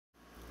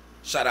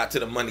Shout out to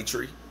the money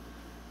tree.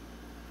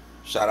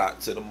 Shout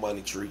out to the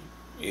money tree.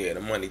 Yeah,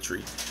 the money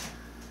tree.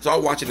 So I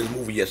was watching this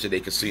movie yesterday,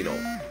 Casino.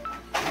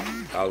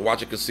 I was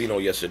watching Casino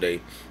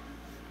yesterday,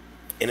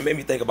 and it made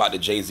me think about the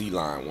Jay-Z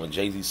line when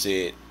Jay-Z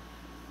said,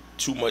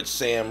 "Too much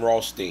Sam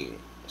Rothstein."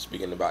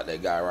 Speaking about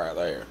that guy right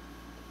there,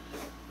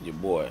 your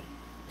boy,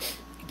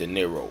 De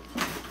Niro,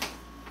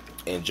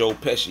 and Joe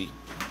Pesci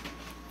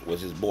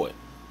was his boy.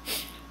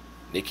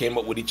 They came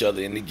up with each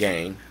other in the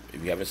game.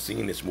 If you haven't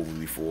seen this movie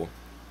before,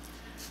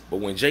 but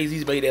when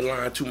Jay-Z made that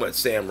line, "Too much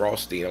Sam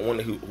Rothstein," I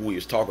wonder who he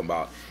was talking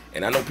about.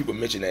 And I know people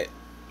mentioned that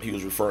he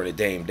was referring to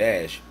Dame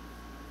Dash.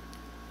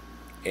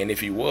 And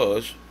if he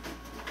was,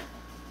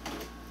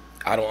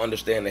 I don't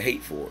understand the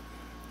hate for it.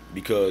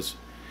 Because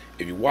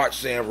if you watch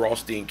Sam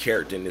Rothstein's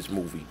character in this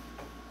movie,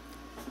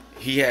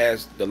 he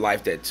has the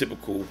life that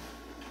typical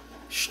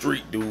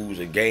street dudes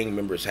and gang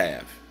members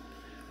have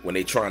when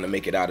they trying to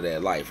make it out of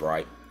that life,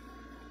 right?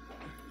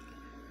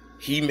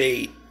 He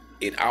made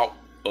it out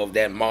of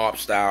that mob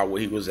style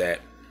where he was at,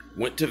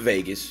 went to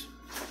Vegas,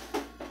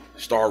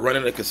 started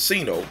running a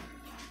casino,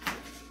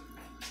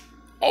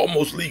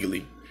 almost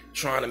legally,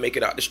 trying to make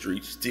it out the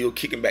streets, still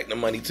kicking back the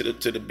money to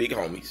the big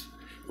homies,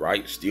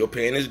 right? Still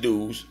paying his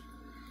dues,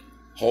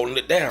 holding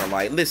it down.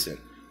 Like, listen,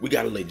 we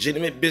got a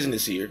legitimate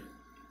business here.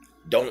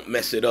 Don't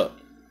mess it up.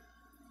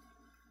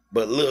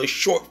 But little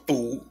short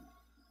fool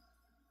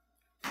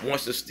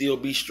wants to still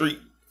be street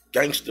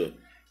gangster,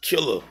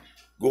 killer,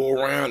 go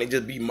around and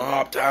just be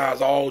mob ties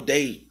all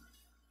day,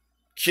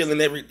 killing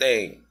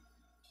everything.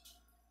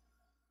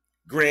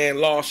 Grand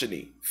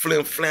larceny,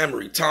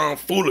 flim-flammery,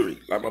 tomfoolery,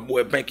 like my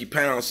boy Banky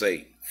Pound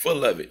say,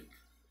 full of it.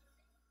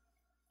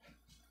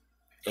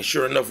 And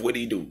sure enough, what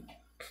he do?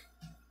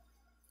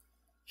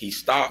 He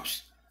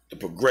stops the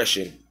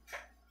progression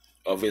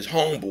of his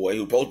homeboy,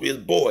 who's supposed to be his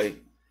boy,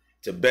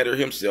 to better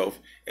himself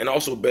and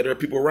also better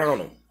people around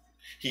him.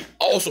 He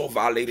also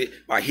violated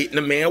by hitting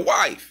the man's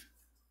wife,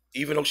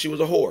 even though she was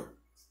a whore.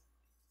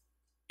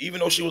 Even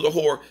though she was a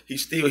whore, he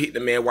still hit the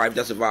man's wife.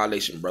 That's a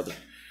violation, brother.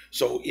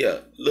 So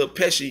yeah, Lil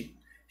Pesci,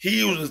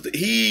 he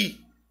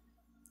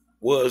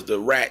was the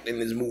rat in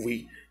this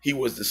movie. He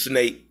was the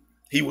snake.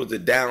 He was the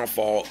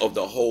downfall of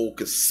the whole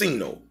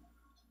casino.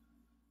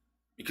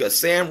 Because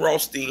Sam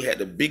Rothstein had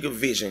the bigger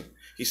vision.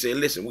 He said,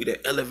 listen, we done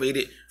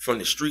elevated from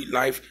the street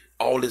life,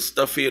 all this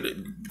stuff here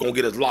that gonna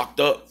get us locked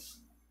up.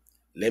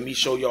 Let me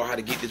show y'all how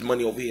to get this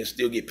money over here and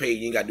still get paid.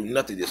 You ain't gotta do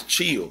nothing, just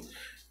chill.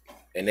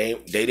 And they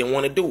didn't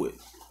want to do it.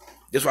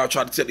 That's why I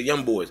try to tell the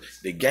young boys,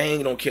 the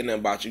gang don't care nothing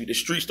about you. The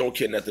streets don't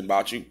care nothing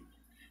about you.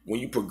 When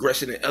you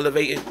progressing and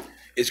elevating,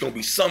 it's going to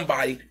be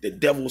somebody the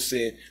devil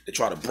sent to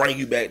try to bring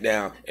you back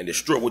down and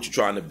destroy what you're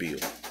trying to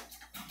build.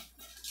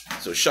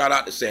 So shout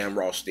out to Sam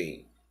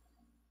Rothstein.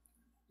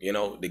 You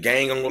know, the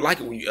gang don't like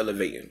it when you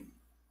elevating.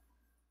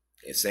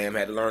 And Sam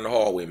had to learn the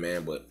hard way,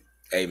 man. But,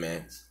 hey,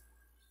 man,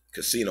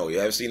 Casino, you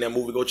haven't seen that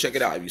movie, go check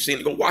it out. If you've seen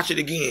it, go watch it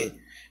again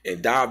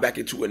and dive back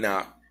into it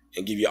now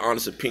and give your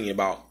honest opinion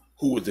about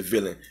who was the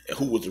villain and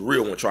who was the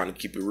real one trying to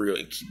keep it real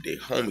and keep their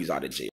homies out of jail.